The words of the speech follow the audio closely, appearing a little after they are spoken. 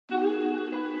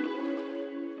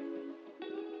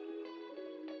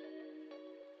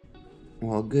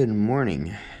Well, good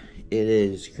morning. It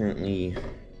is currently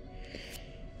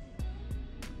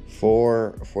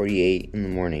 4:48 in the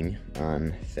morning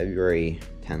on February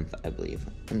 10th, I believe.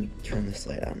 Let me turn this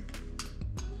light on.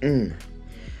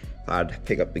 Thought I'd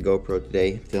pick up the GoPro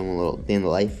today, film a little day in the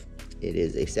life. It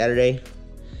is a Saturday.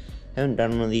 Haven't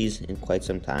done one of these in quite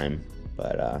some time,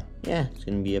 but yeah, it's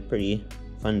gonna be a pretty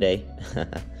fun day.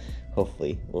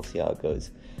 Hopefully, we'll see how it goes.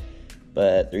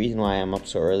 But the reason why I'm up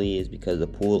so early is because the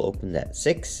pool opens at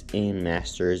 6 and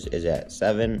Masters is at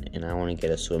 7, and I want to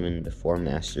get a swim in before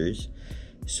Masters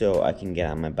so I can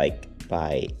get on my bike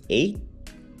by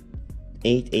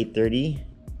 8:30,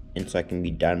 and so I can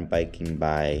be done biking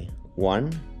by 1,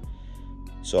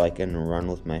 so I can run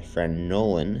with my friend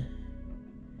Nolan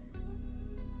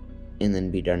and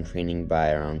then be done training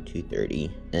by around 2:30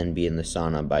 and be in the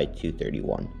sauna by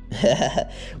 2:31.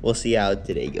 We'll see how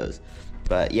today goes.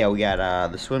 But yeah, we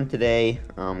got the swim today.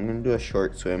 I'm gonna do a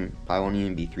short swim. Probably won't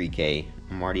even be 3K.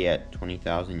 I'm already at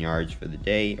 20,000 yards for the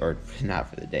day, or not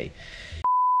for the day.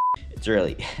 It's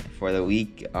early for the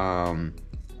week.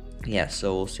 Yeah,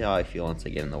 so we'll see how I feel once I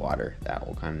get in the water. That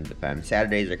will kind of depend.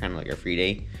 Saturdays are kind of like a free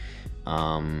day.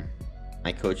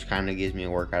 My coach kind of gives me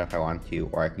a workout if I want to,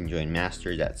 or I can join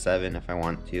Masters at 7 if I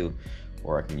want to,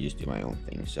 or I can just do my own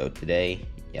thing. So today,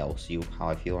 yeah, we'll see how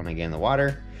I feel when I get in the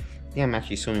water. Yeah, I'm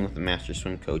actually swimming with the master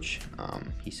swim coach.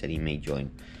 He said he may join.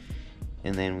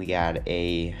 And then we got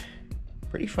a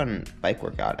pretty fun bike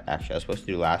workout. Actually, I was supposed to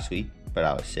do last week, but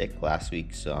I was sick last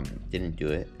week, so didn't do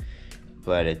it.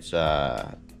 But it's,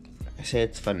 I say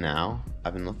it's fun now.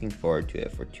 I've been looking forward to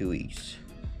it for 2 weeks.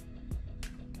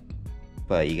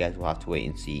 But you guys will have to wait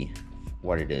and see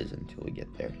what it is until we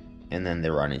get there. And then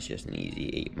the run is just an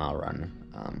easy 8-mile run.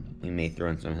 We may throw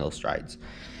in some hill strides.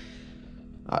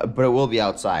 But it will be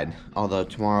outside, although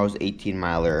tomorrow's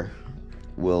 18-miler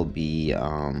will be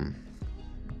on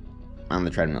the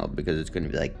treadmill because it's going to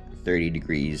be like 30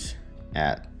 degrees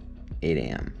at 8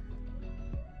 a.m.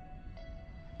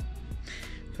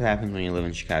 That's what happens when you live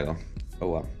in Chicago. Oh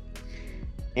well.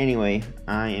 Anyway,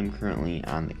 I am currently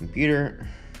on the computer.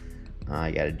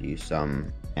 I got to do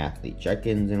some athlete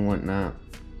check-ins and whatnot.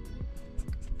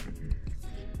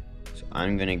 So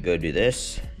I'm going to go do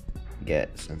this,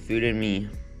 get some food in me,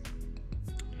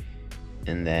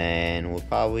 and then we'll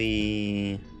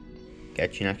probably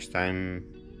catch you next time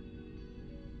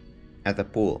at the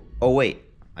pool. Oh wait,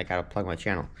 I gotta plug my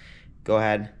channel. Go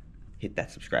ahead, hit that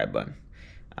subscribe button.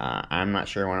 I'm not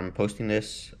sure when I'm posting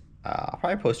this. I'll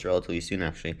probably post relatively soon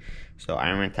actually. So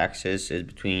Ironman Texas is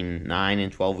between 9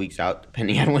 and 12 weeks out,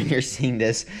 depending on when you're seeing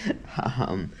this.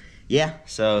 Yeah,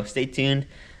 so stay tuned.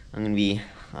 I'm gonna be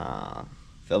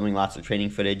filming lots of training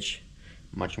footage,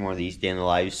 much more of these day in the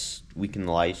lives, week in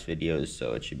the lives videos,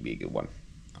 so it should be a good one.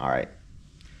 All right,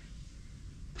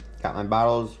 got my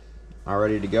bottles all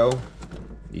ready to go.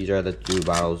 These are the 2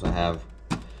 bottles I have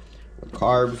with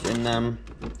carbs in them,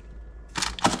 and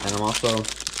I'm also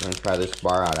going to try this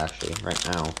bar out actually right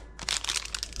now.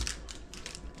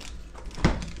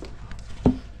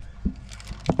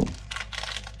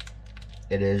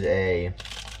 It is a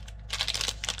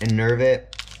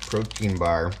Nervit protein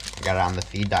bar. I got it on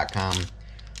thefeed.com.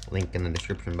 Link in the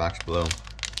description box below.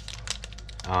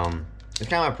 It's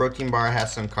kind of a protein bar. It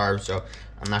has some carbs, so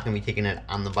I'm not going to be taking it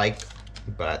on the bike,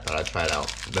 but I thought I'd try it out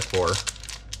before.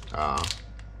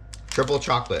 Triple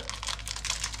chocolate.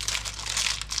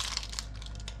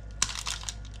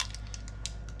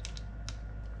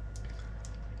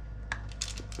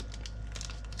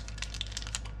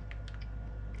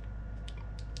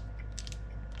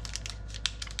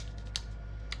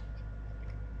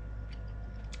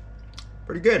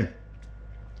 Pretty good.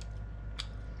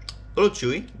 A little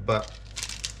chewy, but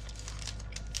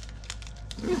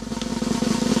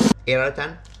 8 out of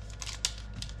 10.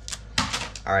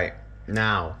 All right,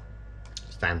 now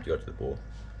it's time to go to the pool.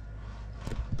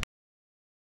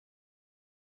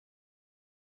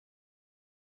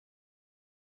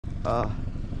 How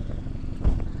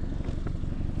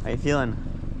you feeling?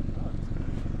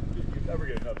 You never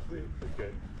get enough sleep. It's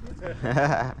good.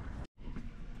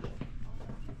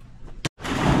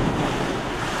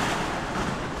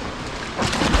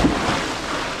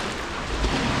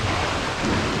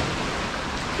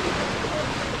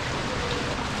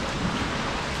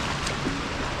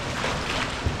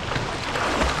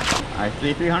 All right,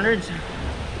 3 300s?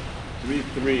 3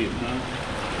 3s, huh?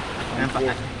 And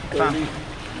 30.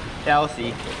 Yeah, we'll see.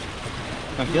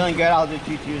 If I'm feeling good, I'll do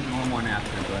 2 2s and 1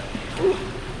 after, but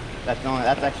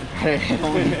that's actually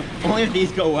better. only if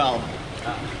these go well.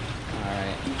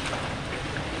 Alright.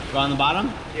 Go on the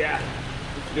bottom? Yeah,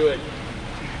 let's do it.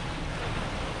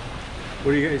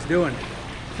 What are you guys doing?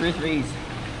 3 3s.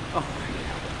 Oh.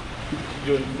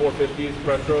 You doing 450s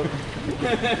press row?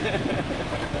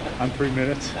 On 3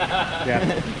 minutes?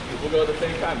 Yeah. We'll go at the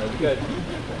same time, that'll be good.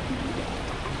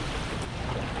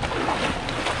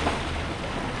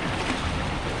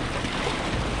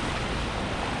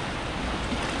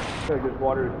 This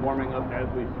water is warming up as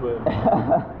we swim.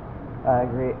 I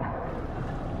agree.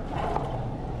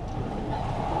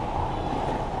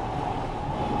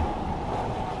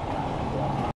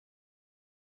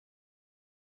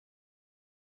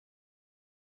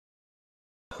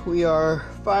 We are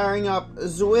firing up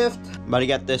Zwift. About to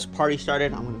get this party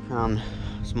started. I'm gonna turn on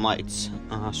some lights.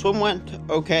 Swim went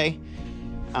okay.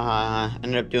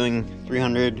 Ended up doing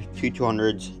 300, 2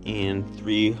 200s, and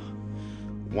 3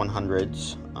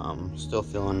 100s. Still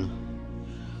feeling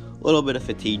a little bit of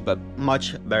fatigue, but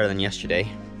much better than yesterday.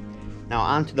 Now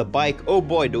onto the bike. Oh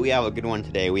boy, do we have a good one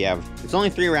today. It's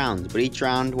only 3 rounds, but each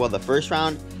round, well, the first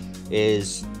round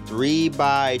is 3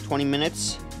 by 20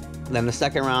 minutes. Then the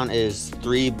second round is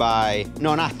 3 by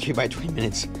 20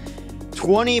 minutes.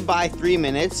 20 by 3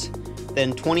 minutes,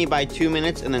 then 20 by 2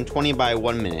 minutes, and then 20 by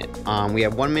 1 minute. We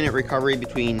have 1 minute recovery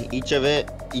between each of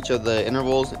the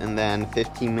intervals, and then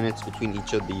 15 minutes between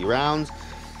each of the rounds.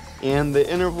 And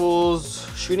the intervals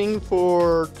shooting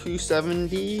for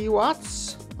 270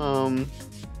 watts.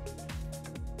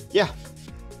 Yeah,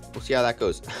 we'll see how that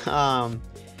goes. If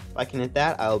I can hit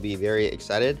that, I'll be very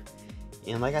excited.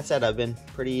 And like I said, I've been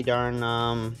pretty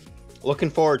darn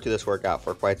looking forward to this workout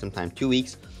for quite some time. 2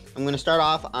 weeks. I'm going to start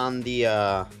off on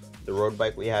the road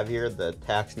bike we have here, the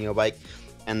Tax Neo bike,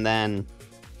 and then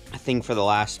I think for the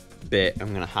last bit, I'm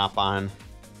going to hop on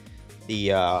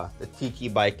the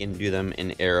TT bike and do them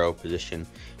in aero position.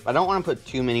 But I don't want to put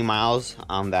too many miles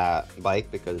on that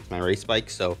bike because it's my race bike,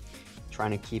 so I'm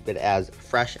trying to keep it as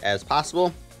fresh as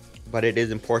possible. But it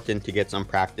is important to get some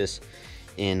practice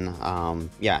in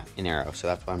aero, so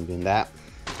that's why I'm doing that.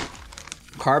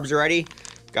 Carbs are ready.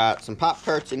 Got some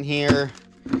Pop-Tarts in here.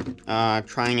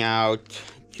 Trying out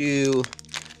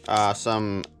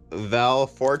some Vel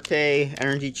Forte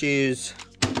energy chews,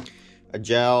 a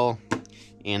gel,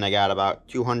 and I got about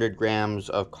 200 grams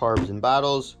of carbs in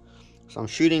bottles. So I'm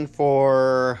shooting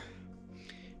for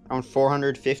around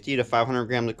 450 to 500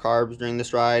 grams of carbs during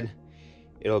this ride.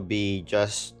 It'll be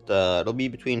it'll be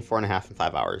between 4.5 and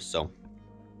 5 hours. So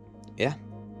yeah,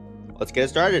 let's get it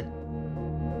started.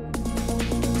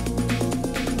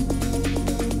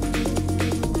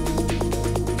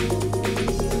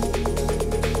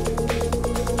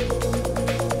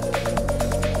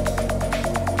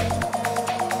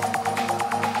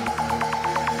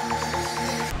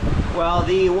 Well,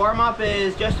 the warm-up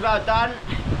is just about done.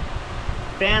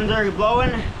 Fans are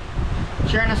blowing,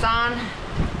 cheering us on.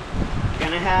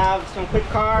 Gonna have some quick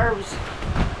carbs,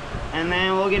 and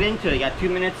then we'll get into it. Got 2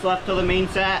 minutes left till the main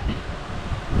set.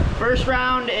 First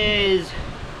round is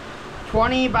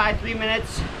 20 by 3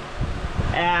 minutes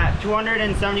at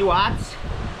 270 watts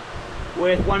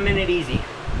with 1 minute easy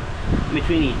in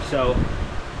between each. So,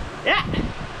 yeah.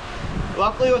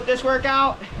 Luckily with this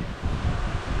workout,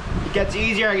 it gets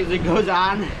easier as it goes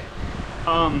on.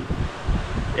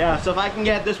 Yeah, so if I can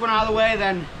get this one out of the way,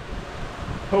 then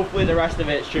hopefully the rest of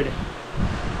it should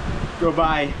go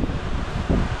by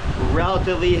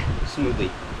relatively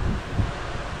smoothly.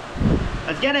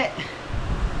 Let's get it.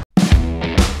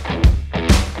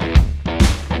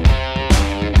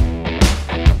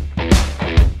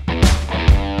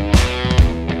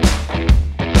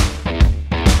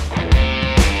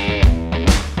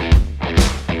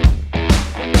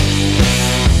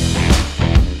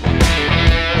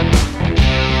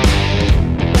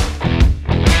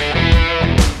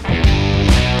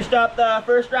 Up the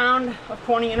first round of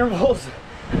 20 intervals.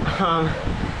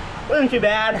 Wasn't too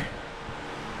bad.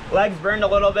 Legs burned a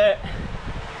little bit.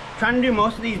 Trying to do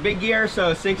most of these big gears,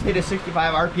 so 60 to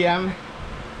 65 RPM.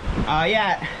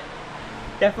 Yeah,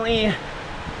 definitely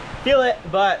feel it,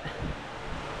 but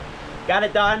got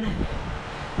it done.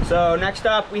 So next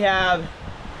up we have,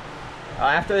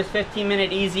 after this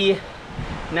 15-minute easy,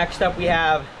 next up we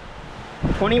have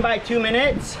 20 by 2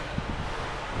 minutes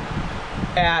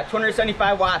at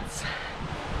 275 watts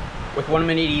with 1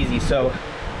 minute easy. So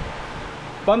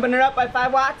bumping it up by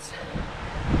 5 watts,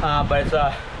 but it's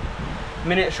a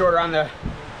minute shorter on the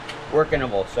work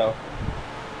interval. So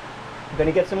I'm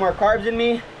gonna get some more carbs in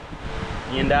me,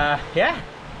 and yeah,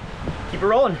 keep it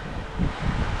rolling.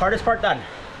 Hardest part done.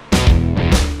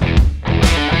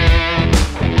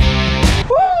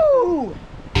 Woo!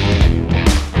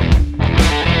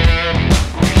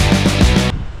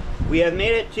 We have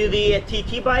made it to the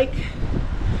TT bike,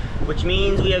 which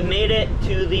means we have made it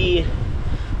to the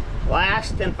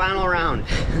last and final round.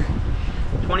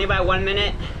 20 by 1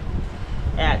 minute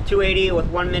at 280 with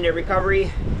 1 minute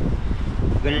recovery.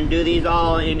 I'm gonna do these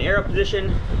all in aero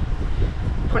position.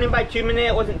 20 by 2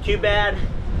 minute wasn't too bad.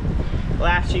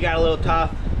 Last year got a little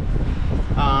tough.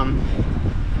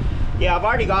 Yeah, I've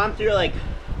already gone through like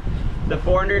the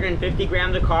 450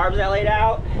 grams of carbs I laid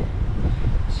out.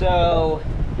 So,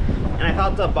 and I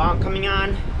felt the bonk coming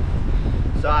on.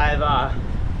 So I've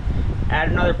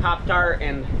added another Pop-Tart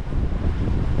and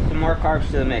some more carbs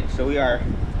to the mix. So we are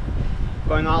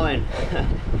going all in.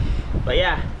 But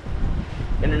yeah,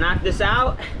 gonna knock this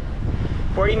out.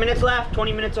 40 minutes left,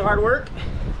 20 minutes of hard work,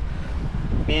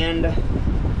 and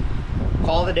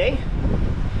call it a day.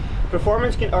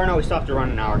 Performance or no, we still have to run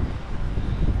an hour.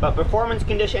 But performance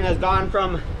condition has gone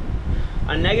from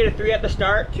a -3 at the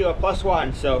start to a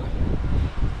 +1, so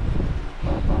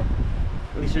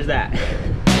at least there's that.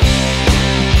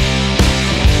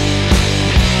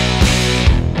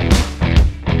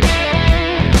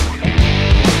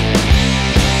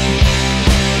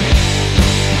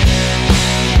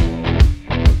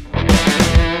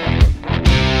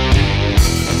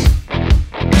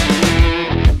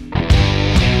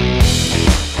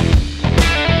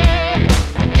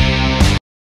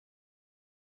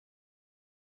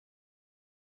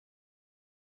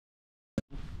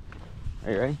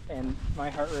 Are you ready? And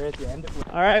my heart rate at the end.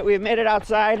 All right, we've made it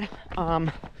outside.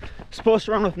 Supposed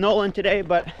to run with Nolan today,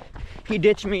 but he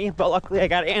ditched me. But luckily I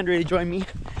got Andrew to join me.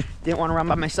 Didn't want to run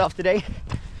by myself today.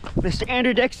 Mr.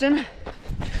 Andrew Dixon.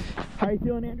 How are you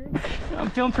feeling, Andrew?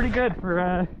 I'm feeling pretty good for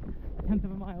a 1/10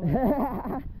 of a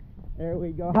mile. There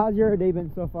we go. How's your day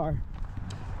been so far?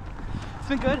 It's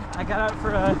been good. I got out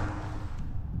for a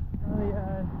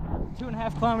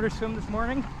 2.5 kilometer swim this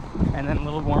morning, and then a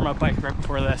little warm-up bike right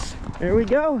before this. There we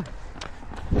go.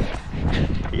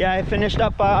 Yeah, I finished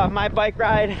up my bike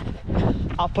ride.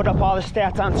 I'll put up all the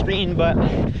stats on screen, but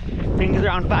I think it's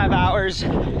around 5 hours.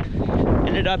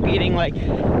 Ended up eating like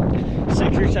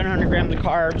 600 or 700 grams of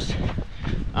carbs.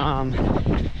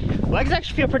 Legs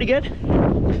actually feel pretty good,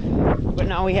 but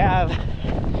now we have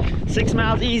 6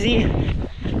 miles easy,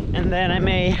 and then I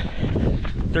may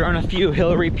throw in a few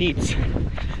hill repeats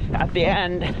at the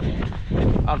end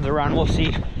of the run. We'll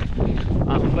see.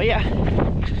 But yeah,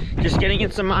 just getting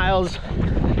in some miles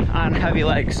on heavy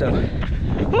legs. So,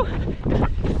 whew.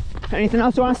 Anything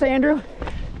else you want to say, Andrew?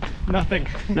 Nothing.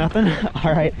 Nothing.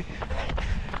 All right.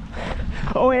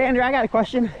 Oh wait, Andrew, I got a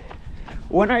question.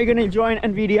 When are you going to join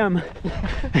NVDM?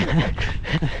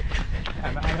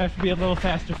 I have to be a little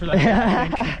faster for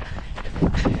that.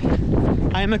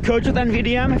 I am a coach with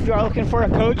NVDM. If you are looking for a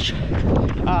coach,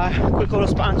 quick little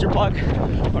sponsor plug,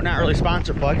 or not really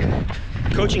sponsor plug,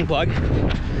 coaching plug,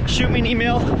 shoot me an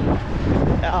email.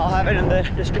 I'll have it in the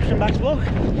description box below.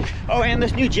 Oh, and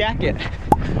this new jacket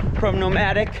from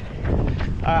Nomadic,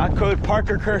 code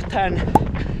Parker-kerth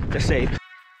 10 to save.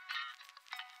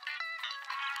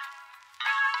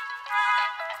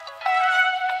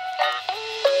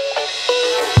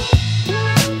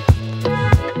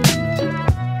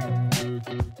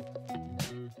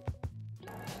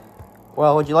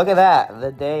 Well, would you look at that?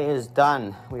 The day is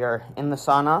done. We are in the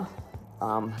sauna.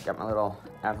 Got my little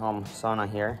at-home sauna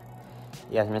here.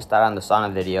 You guys missed out on the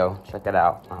sauna video. Check it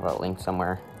out. I'll have a link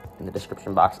somewhere in the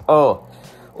description box. Oh,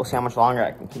 we'll see how much longer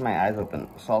I can keep my eyes open.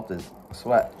 Salt is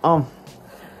sweat. But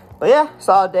yeah,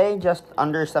 solid day. Just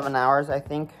under 7 hours, I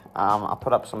think. I'll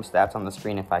put up some stats on the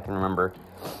screen if I can remember.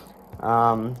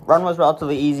 Run was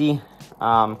relatively easy.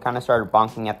 Kind of started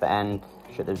bonking at the end.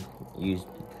 Should have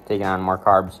taken on more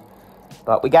carbs.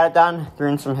 But we got it done, threw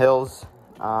in some hills.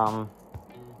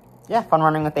 Yeah, fun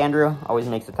running with Andrew. Always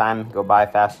makes the time go by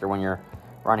faster when you're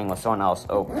running with someone else.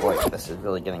 Oh boy, this is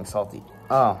really getting salty.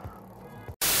 Oh.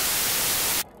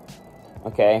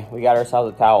 Okay, we got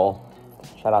ourselves a towel.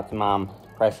 Shout out to Mom.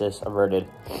 Crisis averted.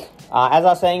 As I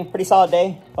was saying, pretty solid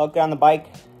day. Felt good on the bike.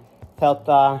 Felt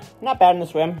not bad in the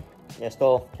swim. Yeah,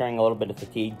 still carrying a little bit of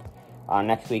fatigue.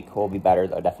 Next week will be better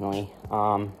though, definitely.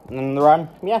 And then the run,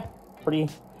 yeah, pretty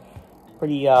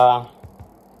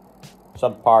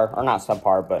subpar, or not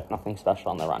subpar, but nothing special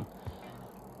on the run.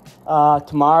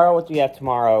 Tomorrow, what do we have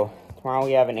tomorrow? Tomorrow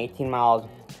we have an 18-mile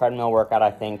treadmill workout, I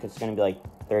think. It's going to be like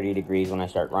 30 degrees when I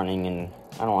start running, and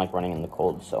I don't like running in the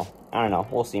cold, so I don't know.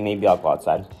 We'll see. Maybe I'll go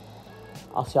outside.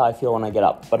 I'll see how I feel when I get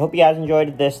up. But hope you guys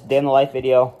enjoyed this day in the life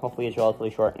video. Hopefully it's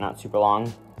relatively short, not super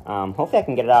long. Hopefully I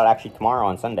can get it out actually tomorrow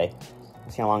on Sunday.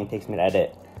 We'll see how long it takes me to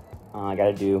edit. I got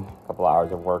to do a couple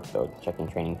hours of work, so checking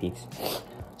Training Peaks.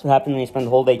 So what happens when you spend the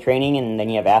whole day training, and then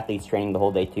you have athletes training the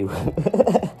whole day too.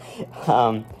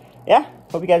 Yeah,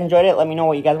 hope you guys enjoyed it. Let me know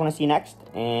what you guys want to see next,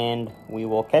 and we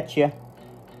will catch you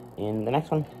in the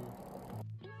next one.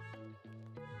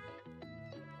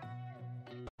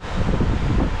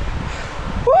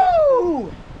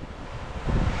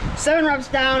 7 reps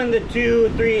down in the 2,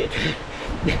 3,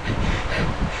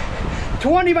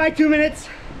 20 by 2 minutes.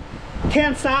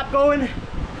 Can't stop going.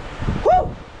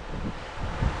 Woo!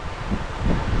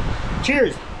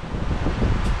 Cheers.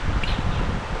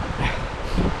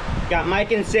 Got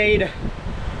Mike and Sade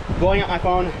blowing up my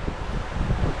phone.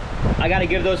 I gotta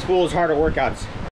give those fools harder workouts.